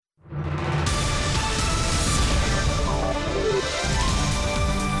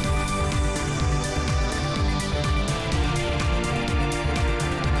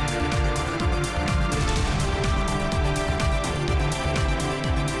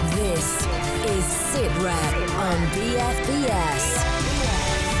is SITREP on BFBS.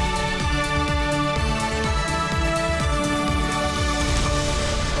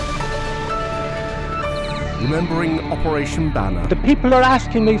 Remembering Operation Banner. The people are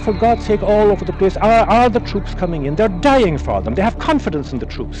asking me, for God's sake, all over the place, are the troops coming in? They're dying for them. They have confidence in the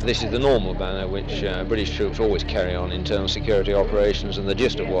troops. This is the normal banner which British troops always carry on in terms of security operations, and the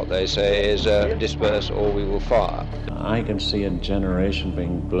gist of what they say is disperse or we will fire. I can see a generation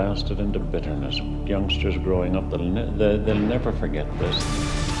being blasted into bitterness. Youngsters growing up, they'll never forget this.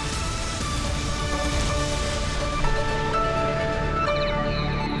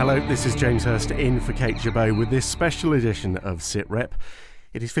 Hello, this is James Hurst in for Kate Jabot with this special edition of SITREP.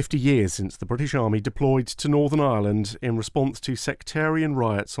 It is 50 years since the British Army deployed to Northern Ireland in response to sectarian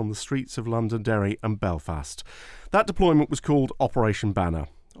riots on the streets of Londonderry and Belfast. That deployment was called Operation Banner.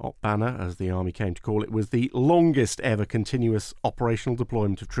 Op Banner, as the Army came to call it, was the longest ever continuous operational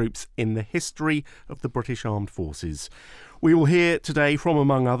deployment of troops in the history of the British Armed Forces. We will hear today from,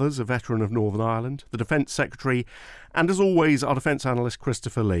 among others, a veteran of Northern Ireland, the Defence Secretary, and as always, our defence analyst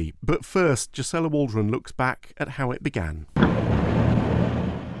Christopher Lee. But first, Gisela Waldron looks back at how it began.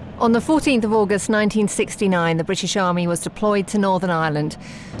 On the 14th of August 1969, the British Army was deployed to Northern Ireland.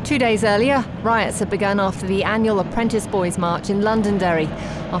 2 days earlier, riots had begun after the annual Apprentice Boys March in Londonderry.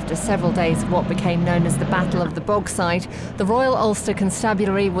 After several days of what became known as the Battle of the Bogside, the Royal Ulster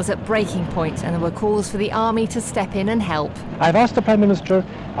Constabulary was at breaking point and there were calls for the Army to step in and help. I've asked the Prime Minister,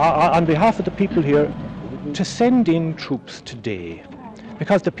 on behalf of the people here, to send in troops today,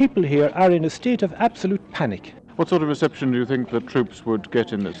 because the people here are in a state of absolute panic. What sort of reception do you think the troops would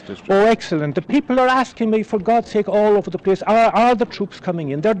get in this district? Oh, excellent. The people are asking me, for God's sake, all over the place, are the troops coming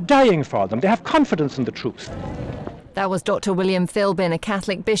in? They're dying for them. They have confidence in the troops. That was Dr. William Philbin, a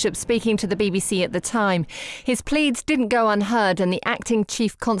Catholic bishop, speaking to the BBC at the time. His pleas didn't go unheard, and the acting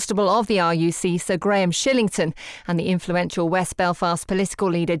chief constable of the RUC, Sir Graham Shillington, and the influential West Belfast political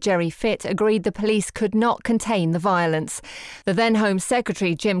leader Gerry Fitt agreed the police could not contain the violence. The then Home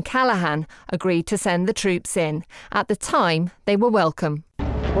Secretary, Jim Callaghan, agreed to send the troops in. At the time, they were welcome.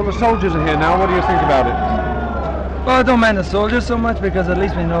 Well, the soldiers are here now. What do you think about it? Well, I don't mind the soldiers so much because at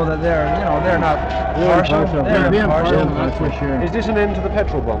least we know that they're not partial. They're impartial. Is this an end to the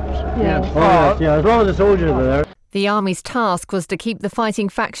petrol bombs? Yeah. As long as the soldiers are there. The Army's task was to keep the fighting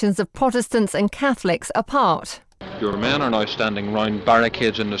factions of Protestants and Catholics apart. Your men are now standing round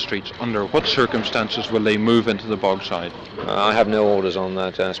barricades in the streets. Under what circumstances will they move into the Bogside? I have no orders on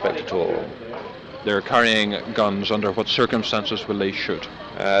that aspect at all. They're carrying guns. Under what circumstances will they shoot?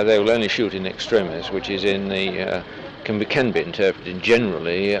 They will only shoot in extremis, which is in the can be interpreted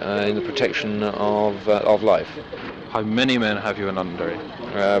generally in the protection of life. How many men have you in Londonderry?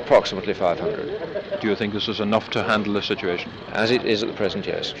 Approximately 500. Do you think this is enough to handle the situation? As it is at the present,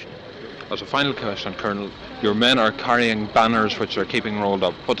 yes. As a final question, Colonel, your men are carrying banners which they're keeping rolled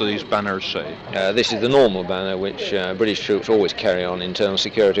up. What do these banners say? This is the normal banner which British troops always carry on in terms of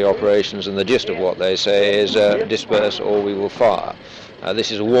security operations, and the gist of what they say is disperse or we will fire.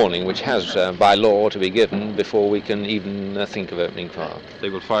 This is a warning which has, by law, to be given before we can even think of opening fire. They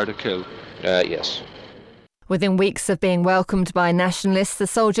will fire to kill? Yes. Within weeks of being welcomed by nationalists, the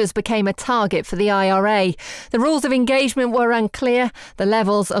soldiers became a target for the IRA. The rules of engagement were unclear. The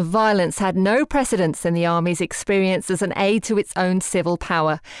levels of violence had no precedence in the Army's experience as an aid to its own civil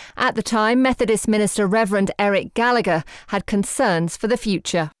power. At the time, Methodist minister Reverend Eric Gallagher had concerns for the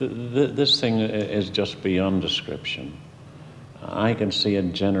future. This thing is just beyond description. I can see a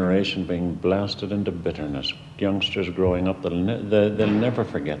generation being blasted into bitterness. Youngsters growing up, they'll never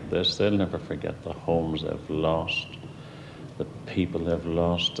forget this. They'll never forget the homes they've lost, the people they've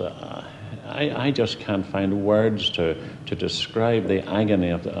lost. I just can't find words to describe the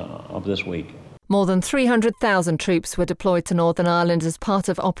agony of this week. More than 300,000 troops were deployed to Northern Ireland as part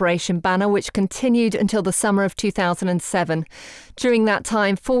of Operation Banner, which continued until the summer of 2007. During that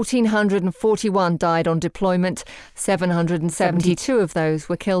time, 1,441 died on deployment. 772 of those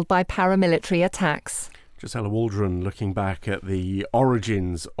were killed by paramilitary attacks. Gisela Waldron looking back at the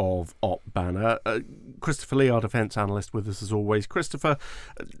origins of Op Banner. Christopher Lee, our defence analyst, with us as always. Christopher,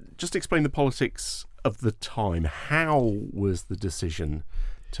 just explain the politics of the time. How was the decision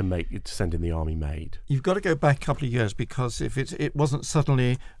to send in the army made? You've got to go back a couple of years, because if it wasn't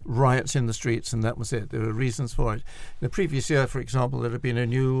suddenly riots in the streets and that was it. There were reasons for it. In the previous year, for example, there had been a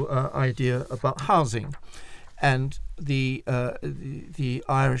new idea about housing, and the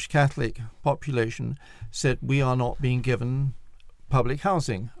Irish Catholic population said, we are not being given public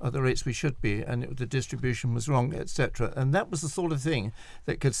housing at the rates we should be, and the distribution was wrong, etc. And that was the sort of thing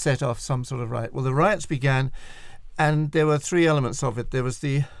that could set off some sort of riot. Well, the riots began, and there were three elements of it. There was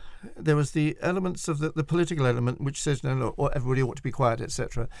the there was the elements of the political element which says no, everybody ought to be quiet,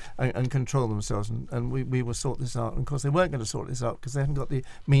 etc., and control themselves, and we will sort this out. And of course, they weren't going to sort this out because they hadn't got the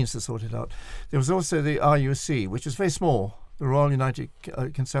means to sort it out. There was also the RUC, which was very small. The Royal United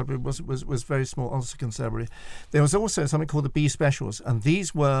Constabulary was very small, Ulster Constabulary. There was also something called the B Specials, and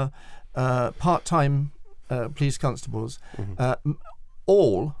these were part-time police constables,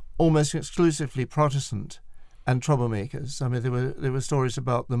 all almost exclusively Protestant and troublemakers. I mean, there were stories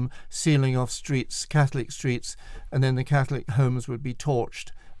about them sealing off streets, Catholic streets, and then the Catholic homes would be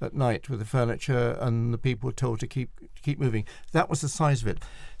torched at night with the furniture, and the people were told to keep moving. That was the size of it.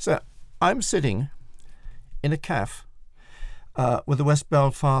 So I'm sitting in a cafe with a West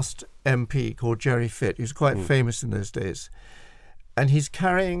Belfast MP called Gerry Fitt, who's quite famous in those days, and he's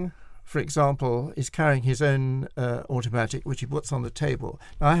carrying, for example, his own automatic, which he puts on the table.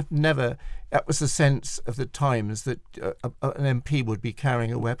 Now, that was the sense of the times that an MP would be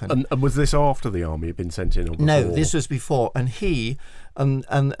carrying a weapon. And was this after the army had been sent in, or before? No, this was before. And he and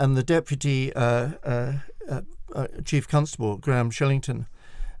the deputy chief constable, Graham Shillington,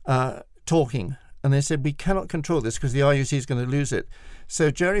 talking. And they said, we cannot control this because the RUC is going to lose it. So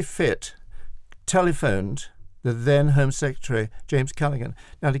Gerry Fitt telephoned the then Home Secretary, James Callaghan.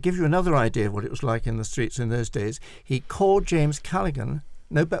 Now, to give you another idea of what it was like in the streets in those days, he called James Callaghan,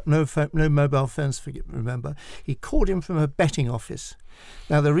 no mobile phones, remember, he called him from a betting office.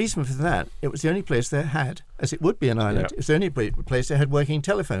 Now, the reason for that, it was the only place they had, as it would be an island, it's the only place they had working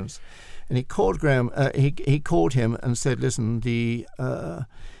telephones. And he called Graham, he called him and said, listen,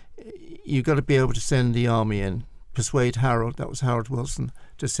 you've got to be able to send the army in, persuade Harold, that was Harold Wilson,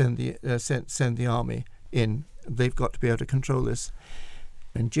 to send the army in. They've got to be able to control this.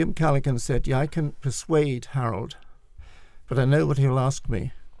 And Jim Callaghan said, I can persuade Harold, but I know what he'll ask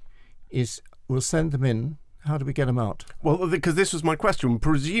me is, we'll send them in, how do we get them out? Well, because this was my question.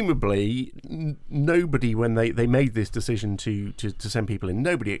 Presumably, nobody, when they made this decision to send people in,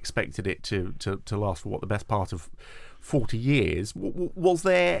 nobody expected it to last for the best part of 40 years. Was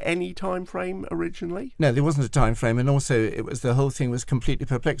there any time frame originally? No, there wasn't a time frame, and also the whole thing was completely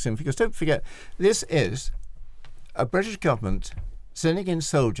perplexing, because don't forget, this is a British government sending in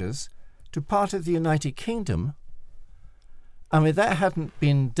soldiers to part of the United Kingdom. I mean, that hadn't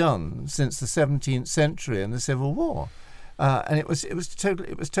been done since the 17th century and the Civil War. And it was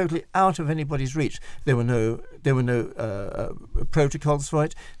totally out of anybody's reach. There were no protocols for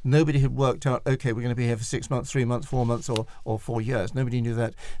it. Nobody had worked out, okay, we're going to be here for 6 months, 3 months, 4 months, or 4 years. Nobody knew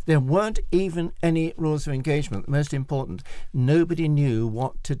that. There weren't even any rules of engagement. The most important, nobody knew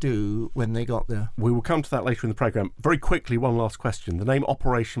what to do when they got there. We will come to that later in the programme. Very quickly, one last question. The name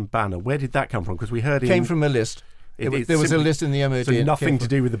Operation Banner, where did that come from? Because we heard it came from a list. There was a list in the MOD. So nothing to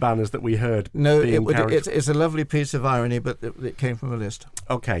do with the banners that we heard. No, it's a lovely piece of irony, but it came from a list.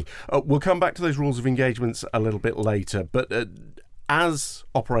 Okay. We'll come back to those rules of engagements a little bit later. But as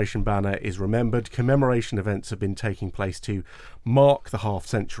Operation Banner is remembered, commemoration events have been taking place to mark the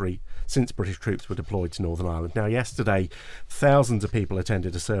half-century since British troops were deployed to Northern Ireland. Now, yesterday, thousands of people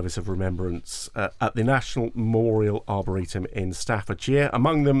attended a service of remembrance at the National Memorial Arboretum in Staffordshire,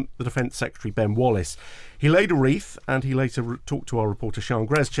 among them the Defence Secretary Ben Wallace. He laid a wreath, and he later talked to our reporter Sian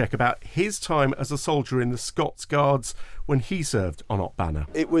Grezchek about his time as a soldier in the Scots Guards when he served on Op Banner.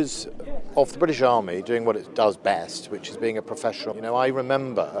 It was of the British Army doing what it does best, which is being a professional. You know, I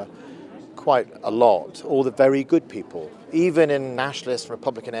remember quite a lot all the very good people, even in nationalist and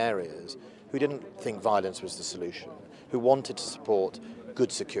Republican areas, who didn't think violence was the solution, who wanted to support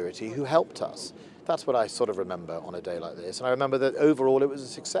good security, who helped us. That's what I sort of remember on a day like this. And I remember that overall it was a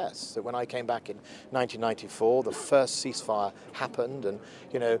success, that when I came back in 1994, the first ceasefire happened, and,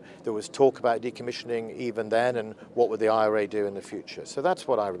 you know, there was talk about decommissioning even then, and what would the IRA do in the future. So that's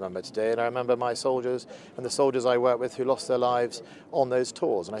what I remember today, and I remember my soldiers and the soldiers I work with who lost their lives on those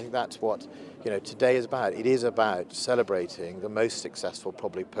tours. And I think that's what, you know, today is about. It is about celebrating the most successful,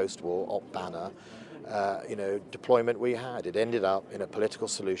 probably post-war, Op Banner, deployment we had. It ended up in a political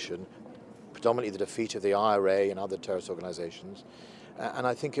solution, predominantly the defeat of the IRA and other terrorist organisations, and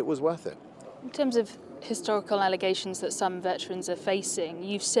I think it was worth it. In terms of historical allegations that some veterans are facing,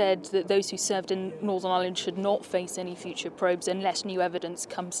 you've said that those who served in Northern Ireland should not face any future probes unless new evidence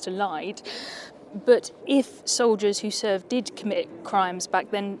comes to light. But if soldiers who served did commit crimes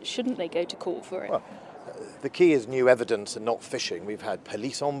back then, shouldn't they go to court for it? Well, the key is new evidence and not fishing. We've had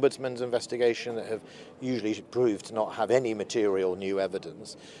police ombudsman's investigation that have usually proved to not have any material new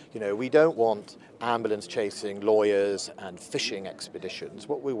evidence. We don't want ambulance chasing lawyers and fishing expeditions.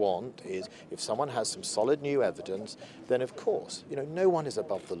 What we want is, if someone has some solid new evidence, then of course, no one is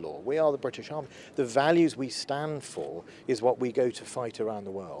above the law. We are the British Army. The values we stand for is what we go to fight around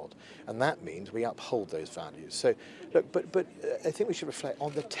the world, and that means we uphold those values. So, look, but I think we should reflect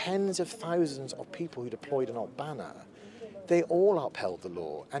on the tens of thousands of people who deployed in Op Banner. They all upheld the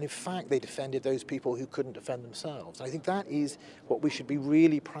law, and in fact they defended those people who couldn't defend themselves. And I think that is what we should be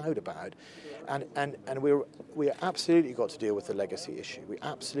really proud about, and we absolutely got to deal with the legacy issue. We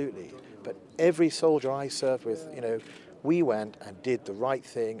absolutely. But every soldier I served with, we went and did the right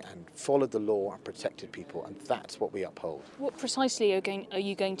thing and followed the law and protected people, and that's what we uphold. What precisely are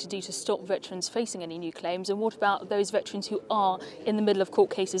you going to do to stop veterans facing any new claims, and what about those veterans who are in the middle of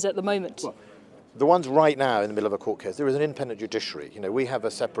court cases at the moment? Well, the ones right now in the middle of a court case, there is an independent judiciary. We have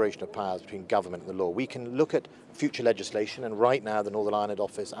a separation of powers between government and the law. We can look at future legislation, and right now the Northern Ireland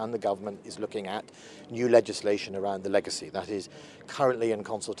Office and the government is looking at new legislation around the legacy. That is currently in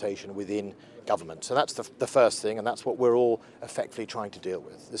consultation within government. So that's the first thing, and that's what we're all effectively trying to deal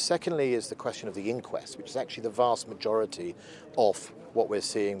with. The secondly is the question of the inquest, which is actually the vast majority of what we're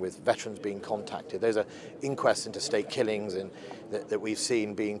seeing with veterans being contacted. There's an inquest into state killings that we've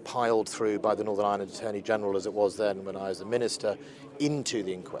seen being piled through by the Northern Ireland Attorney General, as it was then when I was the Minister, into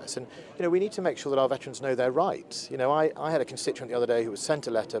the inquest. And we need to make sure that our veterans know their rights. I had a constituent the other day who was sent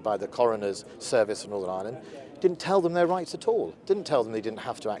a letter by the Coroner's Service of Northern Ireland, didn't tell them their rights at all, didn't tell them they didn't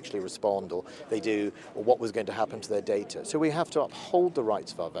have to actually respond, or they do, or what was going to happen to their data. So we have to uphold the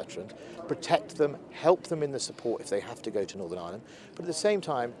rights of our veterans, protect them, help them in the support if they have to go to Northern Ireland, but at the same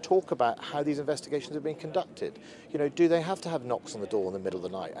time talk about how these investigations are being conducted. Do they have to have knocks on the door in the middle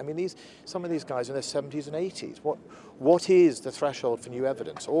of the night? I mean, some of these guys are in their 70s and 80s. What is the threshold for new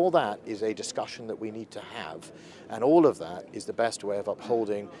evidence? All that is a discussion that we need to have, and all of that is the best way of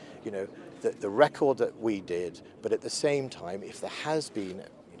upholding, the record that we did. But at the same time, if there has been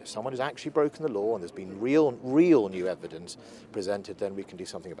someone who's actually broken the law and there's been real new evidence presented, then we can do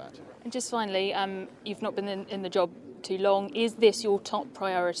something about it. And just finally, you've not been in the job too long. Is this your top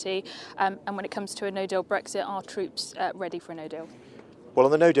priority? And when it comes to a no-deal Brexit, are troops ready for a no-deal? Well,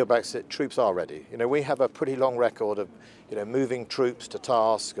 on the no-deal Brexit, troops are ready. We have a pretty long record of, moving troops to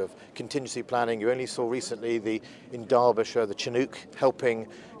task, of contingency planning. You only saw recently in Derbyshire, the Chinook helping,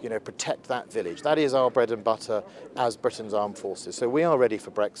 protect that village. That is our bread and butter as Britain's armed forces. So we are ready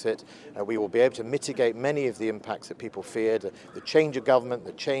for Brexit. We will be able to mitigate many of the impacts that people feared. The change of government,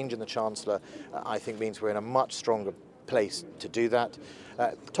 the change in the Chancellor, I think means we're in a much stronger place to do that.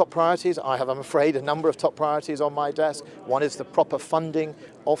 Top priorities, I have, I'm afraid, a number of top priorities on my desk. One is the proper funding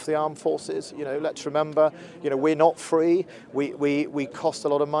of the armed forces. Let's remember, we're not free. We cost a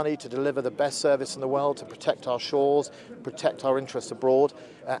lot of money to deliver the best service in the world, to protect our shores, protect our interests abroad.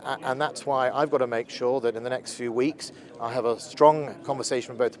 And that's why I've got to make sure that in the next few weeks I have a strong conversation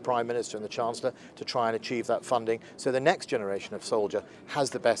with both the Prime Minister and the Chancellor to try and achieve that funding, so the next generation of soldier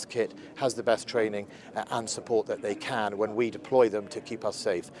has the best kit, has the best training and support that they can when we deploy them to keep us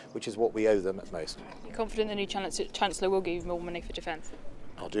safe, which is what we owe them at most. You're confident the new Chancellor will give more money for defence?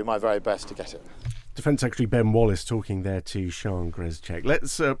 I'll do my very best to get it. Defence Secretary Ben Wallace talking there to Sian Grezcek.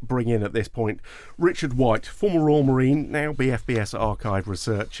 Let's bring in at this point Richard White, former Royal Marine, now BFBS archive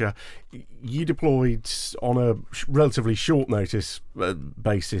researcher. You deployed on a relatively short notice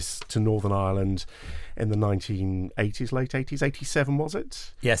basis to Northern Ireland in the 1980s, late 80s, 87 was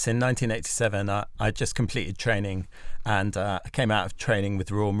it? Yes, in 1987 I just completed training, and I came out of training with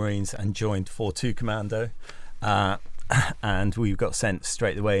the Royal Marines and joined 4-2 Commando. And we got sent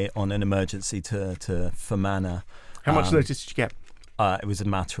straight away on an emergency to Fermanagh. How much notice did you get? It was a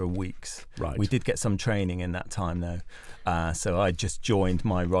matter of weeks. Right. We did get some training in that time, though. So I just joined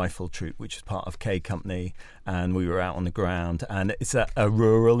my rifle troop, which was part of K Company, and we were out on the ground. And it's a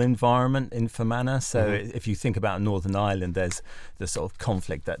rural environment in Fermanagh. So if you think about Northern Ireland, there's the sort of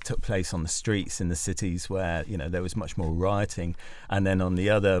conflict that took place on the streets in the cities where, there was much more rioting. And then on the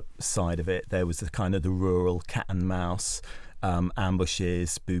other side of it, there was the kind of the rural cat and mouse,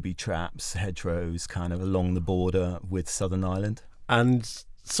 ambushes, booby traps, hedgerows, kind of along the border with Southern Ireland. And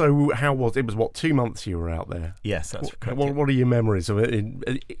so how was it? Was 2 months you were out there? Yes, that's correct. What are your memories of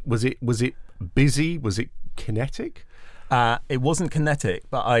it? Was it busy? Was it kinetic? It wasn't kinetic,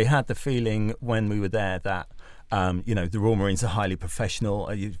 but I had the feeling when we were there that the Royal Marines are highly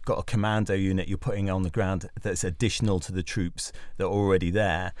professional. You've got a commando unit you're putting on the ground that's additional to the troops that are already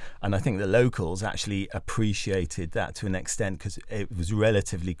there. And I think the locals actually appreciated that to an extent because it was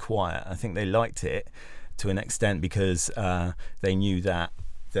relatively quiet. I think they liked it to an extent because they knew that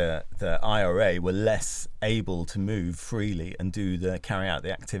the IRA were less able to move freely and carry out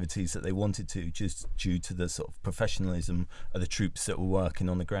the activities that they wanted to, just due to the sort of professionalism of the troops that were working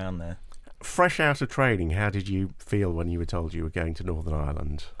on the ground there. Fresh out of training, how did you feel when you were told you were going to Northern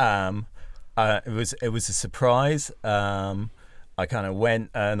Ireland? It was a surprise. I kind of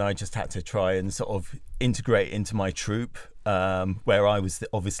went and I just had to try and sort of integrate into my troop, where I was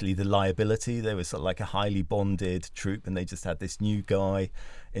obviously the liability. They were sort of like a highly bonded troop, and they just had this new guy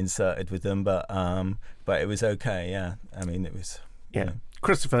inserted with them. But it was okay. Yeah, I mean it was. Yeah, you know.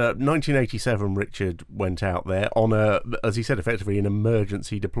 Christopher, 1987, Richard went out there on as he said, effectively an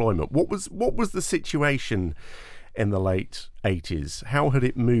emergency deployment. What was the situation in the late 80s? How had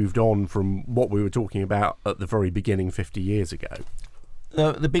it moved on from what we were talking about at the very beginning 50 years ago?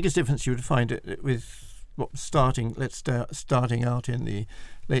 The biggest difference you would find it with starting out in the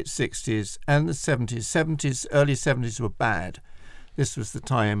late 60s and the 70s. Early 70s were bad. This was the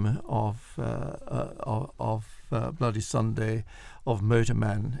time of Bloody Sunday, of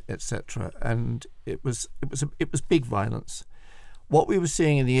Motorman, etc., and it was big violence. What we were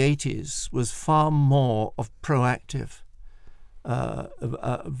seeing in the 80s was far more of proactive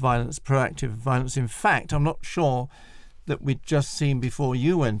violence. In fact, I'm not sure that we'd just seen before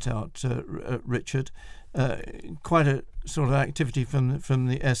you went out, Richard, quite a sort of activity from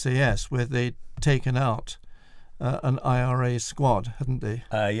the SAS where they'd taken out an IRA squad, hadn't they?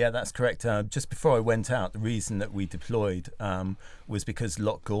 Yeah, that's correct. Just before I went out, the reason that we deployed was because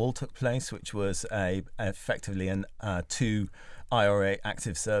Loch Gaul took place, which was effectively two IRA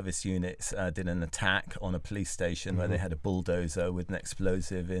active service units did an attack on a police station where they had a bulldozer with an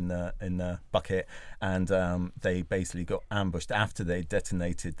explosive in the bucket, and they basically got ambushed after they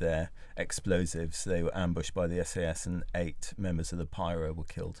detonated their explosives. They were ambushed by the SAS, and 8 members of the Pyro were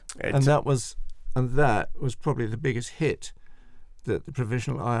killed. And that was probably the biggest hit that the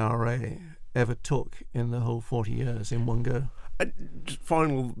Provisional IRA ever took in the whole 40 years in one go.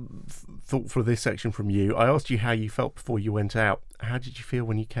 Final thought for this section from you. I asked you how you felt before you went out. How did you feel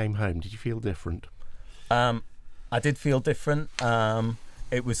when you came home? Did you feel different? I did feel different.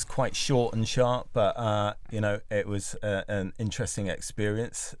 It was quite short and sharp, but it was an interesting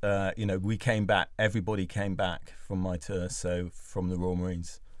experience. We came back. Everybody came back from my tour, so from the Royal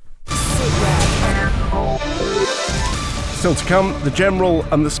Marines. Still to come, the General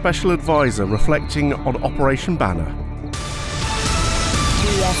and the Special Advisor reflecting on Operation Banner.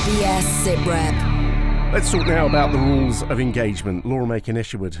 DFBS SITREP. Let's talk now about the rules of engagement. Laura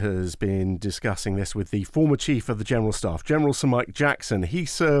Macon-Isherwood has been discussing this with the former Chief of the General Staff, General Sir Mike Jackson. He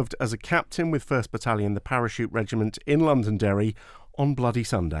served as a captain with 1st Battalion, the Parachute Regiment in Londonderry on Bloody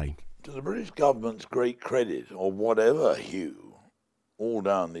Sunday. To the British government's great credit, or whatever hue, all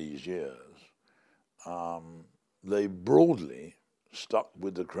down these years, they broadly stuck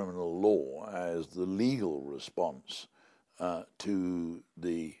with the criminal law as the legal response to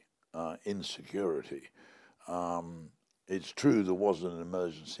the insecurity. It's true there was an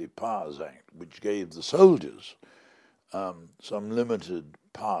Emergency Powers Act which gave the soldiers some limited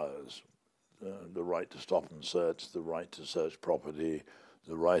powers, the right to stop and search, the right to search property,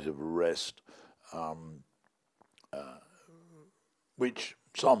 the right of arrest, which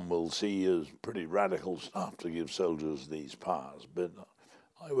some will see as pretty radical stuff to give soldiers these powers, but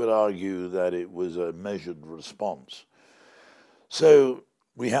I would argue that it was a measured response. So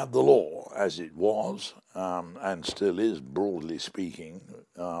we had the law as it was, and still is, broadly speaking,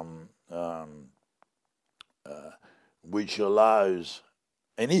 which allows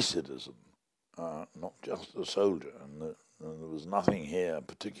any citizen, not just a soldier, and there was nothing here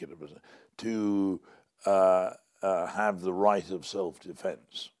particular, to have the right of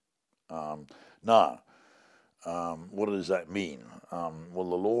self-defense. Now, what does that mean? Well,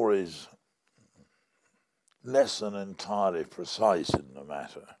 the law is less than entirely precise in the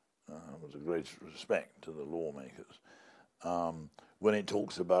matter, with the greatest respect to the lawmakers, when it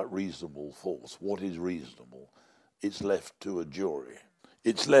talks about reasonable force. What is reasonable? It's left to a jury.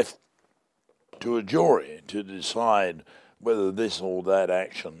 It's left to a jury to decide whether this or that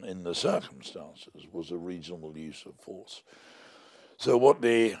action in the circumstances was a reasonable use of force. So what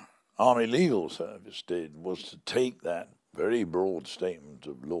the Army Legal Service did was to take that very broad statement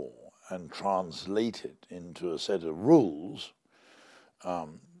of law and translate it into a set of rules,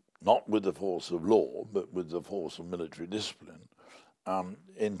 not with the force of law, but with the force of military discipline,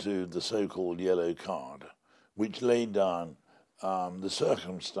 into the so-called yellow card, which laid down the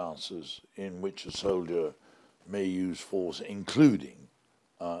circumstances in which a soldier may use force, including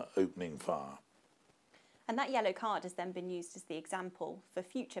opening fire. And that yellow card has then been used as the example for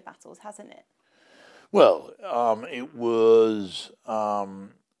future battles, hasn't it? Well,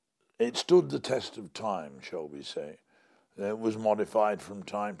 it stood the test of time, shall we say. It was modified from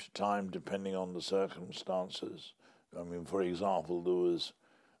time to time depending on the circumstances. I mean, for example, there was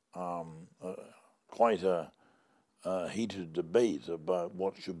quite a heated debate about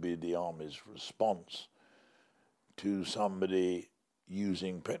what should be the Army's response to somebody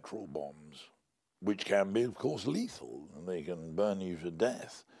using petrol bombs, which can be, of course, lethal, and they can burn you to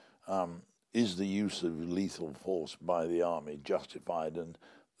death. Is the use of lethal force by the Army justified in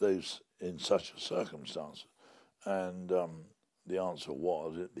such a circumstance? And the answer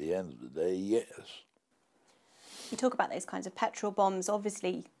was, at the end of the day, yes. You talk about those kinds of petrol bombs.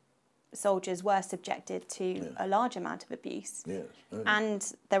 Obviously, soldiers were subjected to a large amount of abuse. Yes.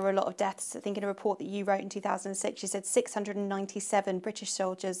 And there were a lot of deaths. I think in a report that you wrote in 2006, you said 697 British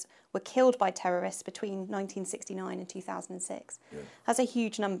soldiers were killed by terrorists between 1969 and 2006. Yes. That's a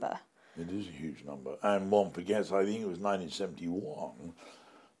huge number. It is a huge number. And one forgets, I think it was 1971,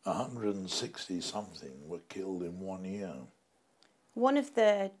 160-something were killed in 1 year. One of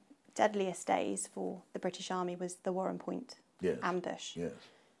the deadliest days for the British Army was the Warren Point ambush. Yes.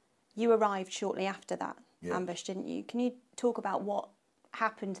 You arrived shortly after that ambush, didn't you? Can you talk about what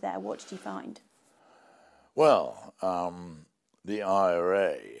happened there? What did you find? Well, the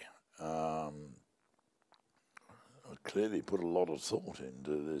IRA clearly put a lot of thought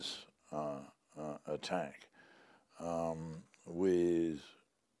into this attack with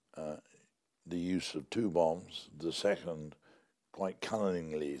the use of 2 bombs, the second quite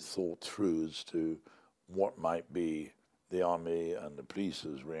cunningly thought through as to what might be the Army and the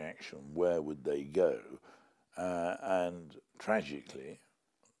police's reaction, where would they go, and tragically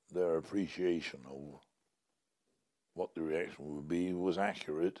their appreciation of what the reaction would be was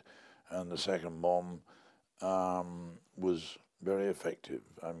accurate, and the second bomb was very effective.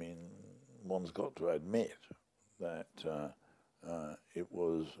 I mean, one's got to admit that it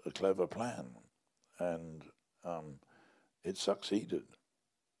was a clever plan, and it succeeded.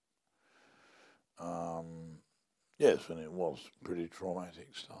 Yes, and it was pretty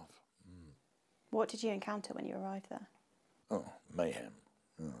traumatic stuff. What did you encounter when you arrived there? Oh, mayhem.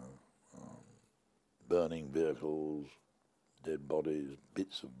 Burning vehicles, dead bodies,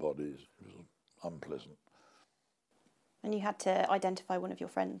 bits of bodies. It was unpleasant. And you had to identify one of your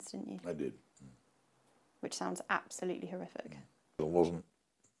friends, didn't you? I did. Which sounds absolutely horrific. There wasn't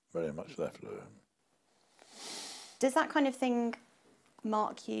very much left of her. Does that kind of thing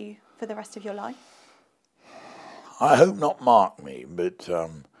mark you for the rest of your life? I hope not mark me, but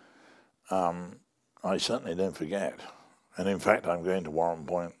I certainly don't forget. And in fact, I'm going to Warren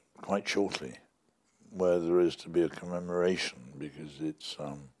Point quite shortly, where there is to be a commemoration, because it's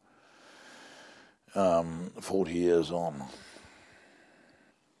 40 years on.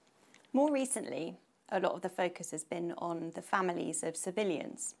 More recently, a lot of the focus has been on the families of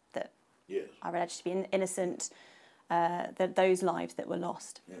civilians that are alleged to be innocent, those lives that were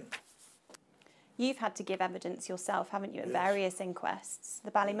lost. Yeah. You've had to give evidence yourself, haven't you, at various inquests, the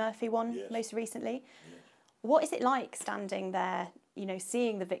Ballymurphy one most recently. Yes. What is it like standing there,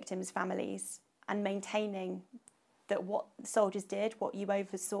 seeing the victims' families and maintaining that what the soldiers did, what you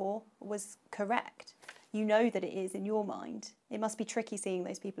oversaw, was correct? You know that it is in your mind. It must be tricky seeing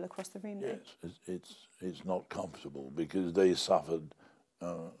those people across the room, though. Yes, it's not comfortable, because they suffered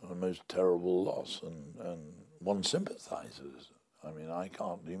a most terrible loss, and one sympathises. I mean, I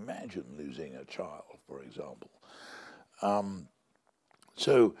can't imagine losing a child, for example. Of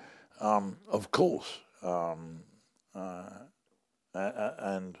course, and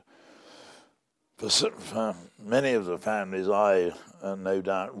for many of the families, I no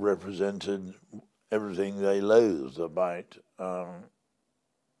doubt represented everything they loathed about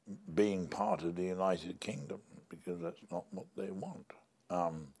being part of the United Kingdom, because that's not what they want.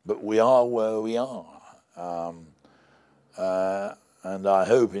 But we are where we are. And I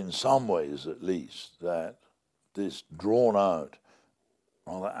hope in some ways, at least, that this drawn-out,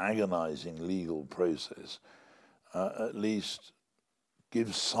 rather agonizing legal process at least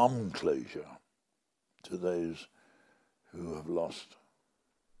gives some closure to those who have lost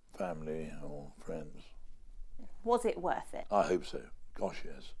family or friends. Was it worth it? I hope so. Gosh,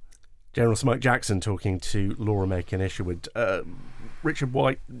 yes. General Smoke Jackson talking to Laura Macon-Isherwood. Richard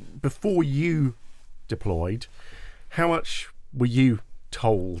White, before you deployed, how much were you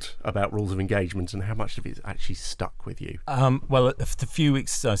told about rules of engagement, and how much of it actually stuck with you? Well, the few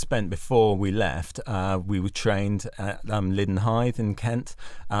weeks I spent before we left, we were trained at Lyddon Hythe in Kent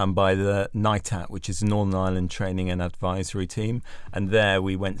by the NITAT, which is Northern Ireland Training and Advisory Team, and there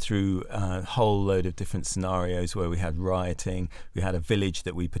we went through a whole load of different scenarios where we had rioting, we had a village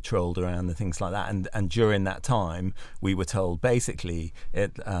that we patrolled around and things like that, and during that time we were told basically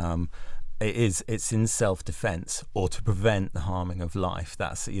it's in self-defense or to prevent the harming of life.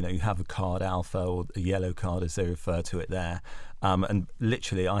 That's, you have a card alpha, or a yellow card as they refer to it there. And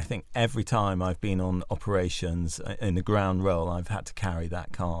literally, I think every time I've been on operations in the ground role, I've had to carry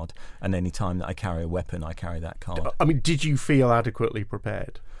that card. And any time that I carry a weapon, I carry that card. I mean, did you feel adequately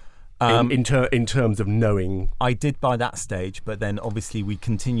prepared? In terms of knowing? I did by that stage, but then obviously we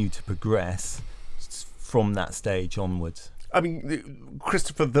continued to progress from that stage onwards. I mean,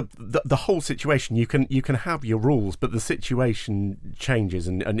 Christopher, the whole situation, you can have your rules, but the situation changes,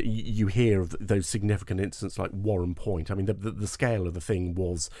 and you hear of those significant incidents like Warren Point. I mean, the scale of the thing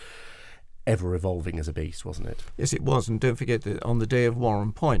was ever evolving as a beast, wasn't it? Yes, it was, and don't forget that on the day of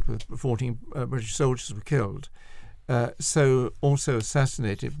Warren Point, 14 British soldiers were killed. So also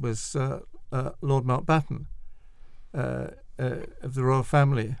assassinated was Lord Mountbatten of the royal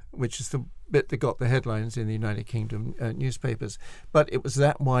family, which is the bit that got the headlines in the United Kingdom newspapers. But it was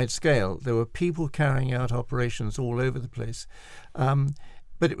that wide scale. There were people carrying out operations all over the place.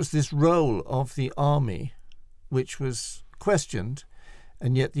 But it was this role of the army which was questioned,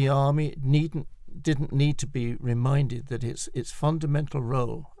 and yet the army didn't need to be reminded that its fundamental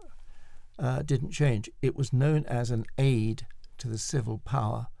role didn't change. It was known as an aid to the civil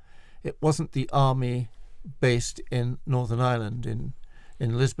power. It wasn't the army based in Northern Ireland, in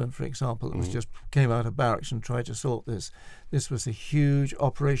Lisbon, for example, that was just came out of barracks and tried to sort this. This was a huge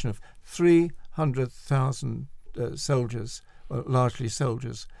operation of 300,000 soldiers, largely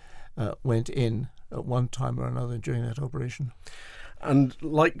soldiers, went in at one time or another during that operation. And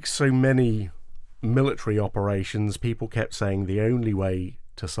like so many military operations, people kept saying the only way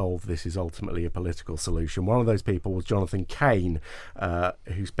to solve this is ultimately a political solution. One of those people was Jonathan Kaye,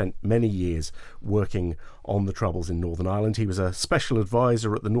 who spent many years working on the Troubles in Northern Ireland. He was a special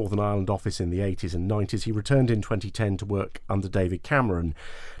advisor at the Northern Ireland office in the 80s and 90s. He returned in 2010 to work under David Cameron.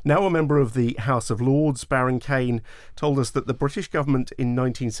 Now a member of the House of Lords, Baron Kaye told us that the British government in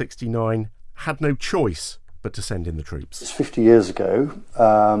 1969 had no choice but to send in the troops. It's 50 years ago,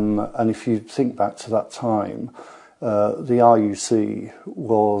 and if you think back to that time, the RUC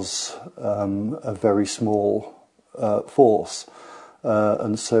was a very small force,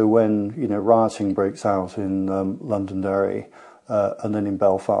 and so when rioting breaks out in Londonderry and then in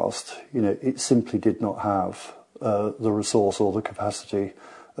Belfast, it simply did not have the resource or the capacity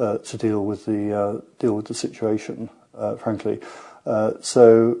to deal with the situation, frankly.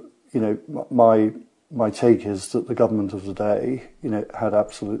 So my take is that the government of the day, had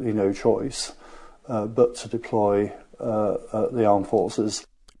absolutely no choice but to deploy the armed forces.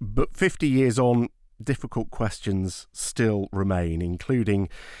 But 50 years on, difficult questions still remain, including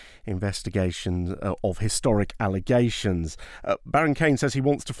investigation of historic allegations. Baron Kaye says he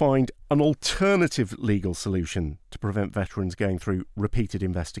wants to find an alternative legal solution to prevent veterans going through repeated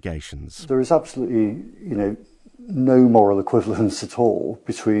investigations. There is absolutely, no moral equivalence at all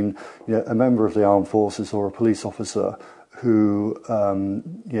between a member of the armed forces or a police officer who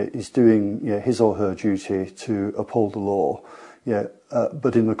is doing his or her duty to uphold the law,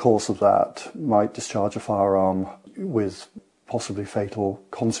 but in the course of that might discharge a firearm with possibly fatal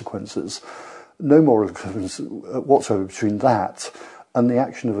consequences. No moral equivalence whatsoever between that and the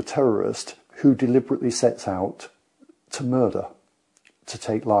action of a terrorist who deliberately sets out to murder, to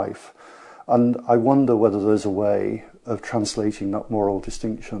take life. And I wonder whether there's a way of translating that moral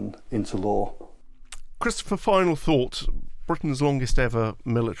distinction into law. Christopher, final thought. Britain's longest ever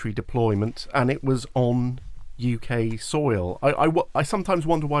military deployment, and it was on UK soil. I sometimes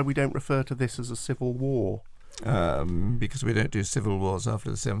wonder why we don't refer to this as a civil war. Because we don't do civil wars after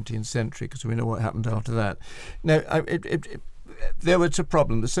the 17th century, because we know what happened after that. No, there was a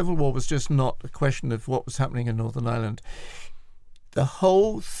problem. The Civil War was just not a question of what was happening in Northern Ireland. The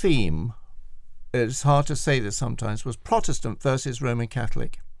whole theme, it's hard to say this sometimes, was Protestant versus Roman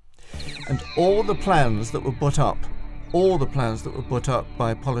Catholic. And all the plans that were put up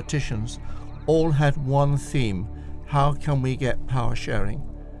by politicians all had one theme: how can we get power sharing?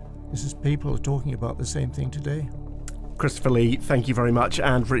 People are talking about the same thing today. Christopher Lee, thank you very much,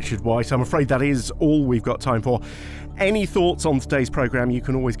 and Richard White. I'm afraid that is all we've got time for. Any thoughts on today's programme, you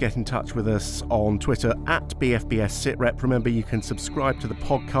can always get in touch with us on Twitter at BFBS SitRep. Remember, you can subscribe to the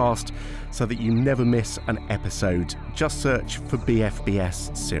podcast so that you never miss an episode. Just search for BFBS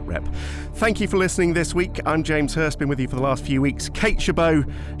SitRep. Thank you for listening this week. I'm James Hurst, been with you for the last few weeks. Kate Chabot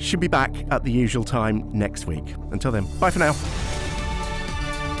should be back at the usual time next week. Until then, bye for now.